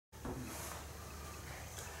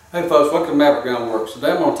Hey folks, welcome to Maverick Gunworks.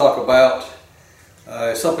 Today I'm going to talk about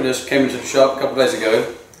something that just came into the shop a couple days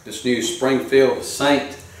ago. This new Springfield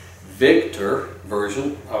Saint Victor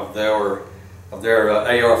version of their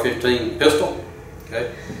AR-15 pistol.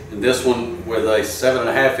 Okay, and this one with a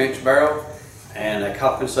 7.5-inch barrel and a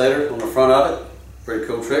compensator on the front of it. Pretty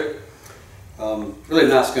cool trick. Really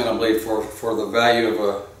nice gun, I believe, for the value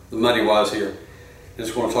of the money wise here. I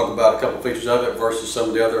just want to talk about a couple features of it versus some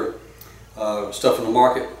of the other stuff in the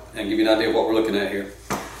market and give you an idea of what we're looking at here.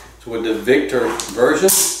 So with the Victor version,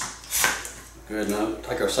 go ahead and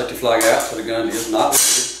take our safety flag out so the gun is not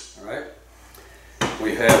loaded. Alright.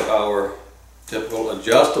 We have our typical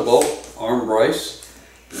adjustable arm brace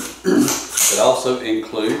that also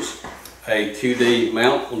includes a QD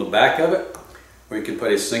mount on the back of it, where you can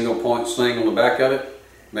put a single point sling on the back of it,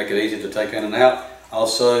 make it easy to take in and out.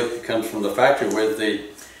 Also, it comes from the factory with the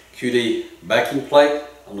QD backing plate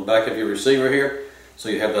on the back of your receiver here. So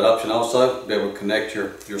you have that option also to be able to connect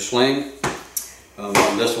your sling.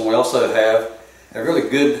 On this one we also have a really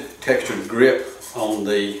good textured grip on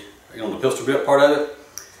the pistol grip part of it.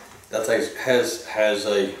 That has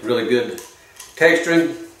a really good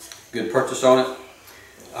texturing, good purchase on it.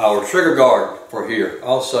 Our trigger guard for here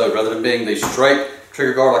also, rather than being the straight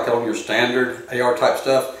trigger guard like on your standard AR type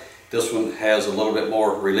stuff, this one has a little bit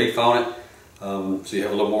more relief on it. So you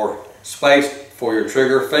have a little more space for your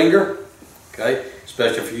trigger finger. Okay,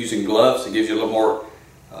 especially if you're using gloves, it gives you a little more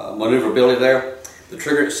maneuverability there. The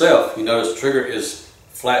trigger itself, you notice the trigger is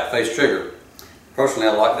flat face trigger. Personally,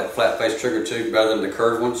 I like that flat face trigger too, better than the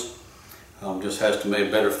curved ones. Just has to me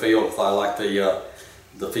a better feel. I like the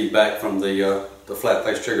feedback from the flat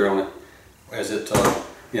face trigger on it as it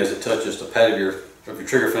touches the pad of your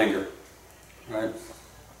trigger finger. All right.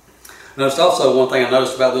 Notice also one thing I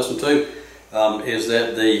noticed about this one too is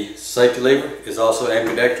that the safety lever is also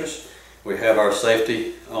ambidextrous. We have our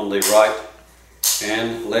safety on the right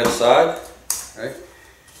and left side, right?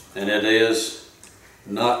 And it is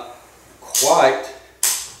not quite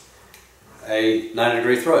a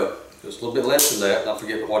 90-degree throw. Just a little bit less than that. I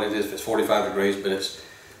forget what it is, if it's 45 degrees, but it's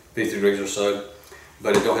 50 degrees or so.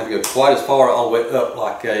 But it don't have to go quite as far all the way up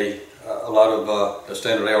like a lot of the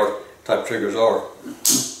standard AR type triggers are.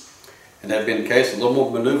 And that being the case, a little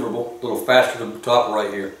more maneuverable, a little faster to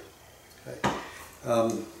operate here.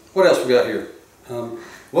 Okay. What else we got here?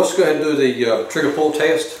 Let's go ahead and do the trigger pull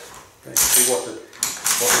test. Okay, see what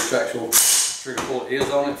the actual trigger pull is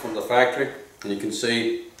on it from the factory. And you can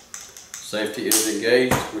see safety is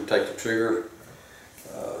engaged. We take the trigger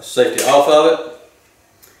safety off of it,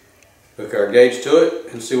 hook our gauge to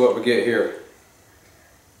it, and see what we get here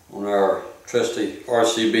on our trusty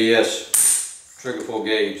RCBS trigger pull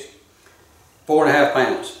gauge. 4.5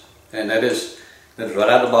 pounds, and that is right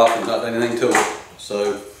out of the box. There's not anything to it.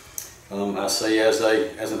 So I see as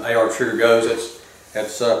an AR trigger goes,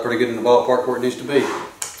 that's pretty good in the ballpark where it needs to be.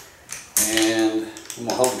 And I'm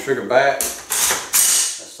gonna hold the trigger back,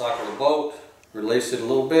 cycle the bolt, release it a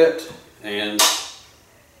little bit, and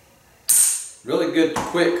really good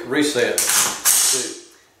quick reset too.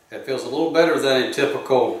 It feels a little better than a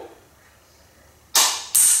typical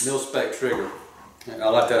mil-spec trigger. I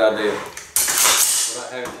like that idea.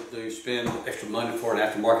 Without having to spend extra money for an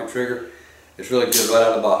aftermarket trigger, it's really good right out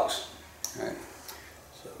of the box. All right.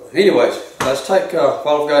 So, anyways, let's take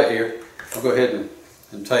while I've got it here, I'll go ahead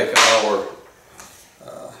and take our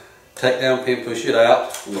takedown pin, push it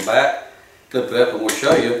out from the back, flip it up, and we'll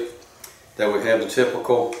show you that we have the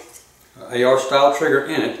typical AR style trigger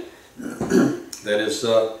in it that is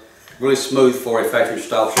really smooth for a factory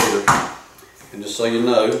style trigger. And just so you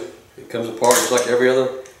know, it comes apart just like every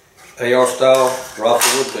other AR style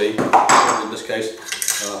rifle would be, in this case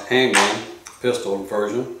handgun pistol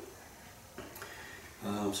version.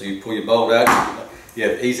 So you pull your bolt out, you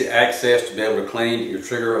have easy access to be able to clean your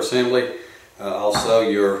trigger assembly. Also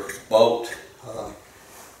your bolt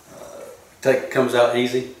comes out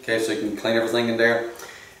easy, okay, so you can clean everything in there.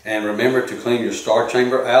 And remember to clean your star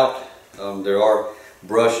chamber out. There are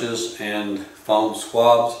brushes and foam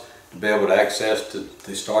swabs to be able to access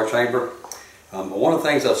the star chamber. One of the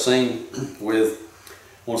things I've seen with,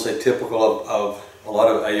 I want to say typical of a lot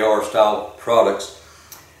of AR style products,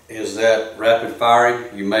 is that rapid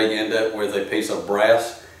firing, you may end up with a piece of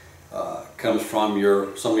brass comes from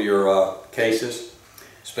some of your cases,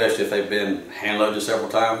 especially if they've been hand loaded several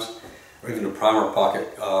times, or even the primer pocket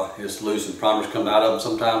is loose and primers come out of them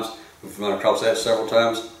sometimes. We've run across that several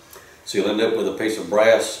times. So you'll end up with a piece of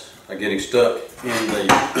brass getting stuck in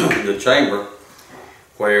the chamber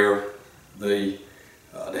where the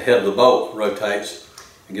head of the bolt rotates,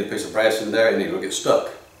 and get a piece of brass in there and it'll get stuck.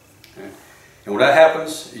 Okay. And when that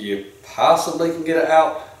happens, you possibly can get it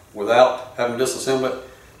out without having to disassemble it,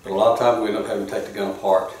 but a lot of times we end up having to take the gun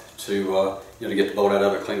apart to to get the bolt out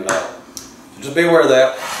of it, clean it out. So just be aware of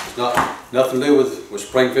that. It's nothing to do with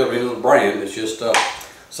Springfield or any other brand. It's just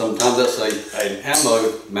sometimes that's an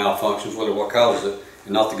ammo malfunction is really what causes it,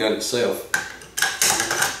 and not the gun itself.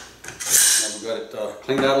 Now we've got it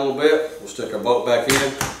cleaned out a little bit. We'll stick our bolt back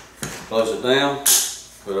in, close it down,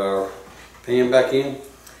 put our pin back in,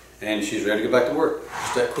 and she's ready to go back to work.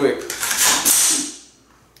 Just that quick.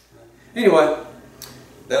 Anyway,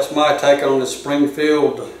 that's my take on the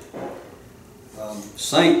Springfield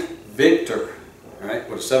Saint Victor, right,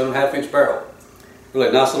 with a 7.5 inch barrel.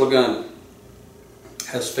 Really nice little gun.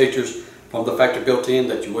 Has features from the factory built in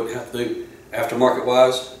that you wouldn't have to do aftermarket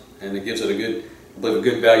wise, and it gives it a good, I believe, a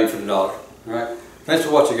good value for the dollar. All right. Thanks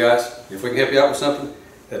for watching, guys. If we can help you out with something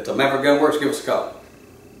at Maverick Gun Works, give us a call.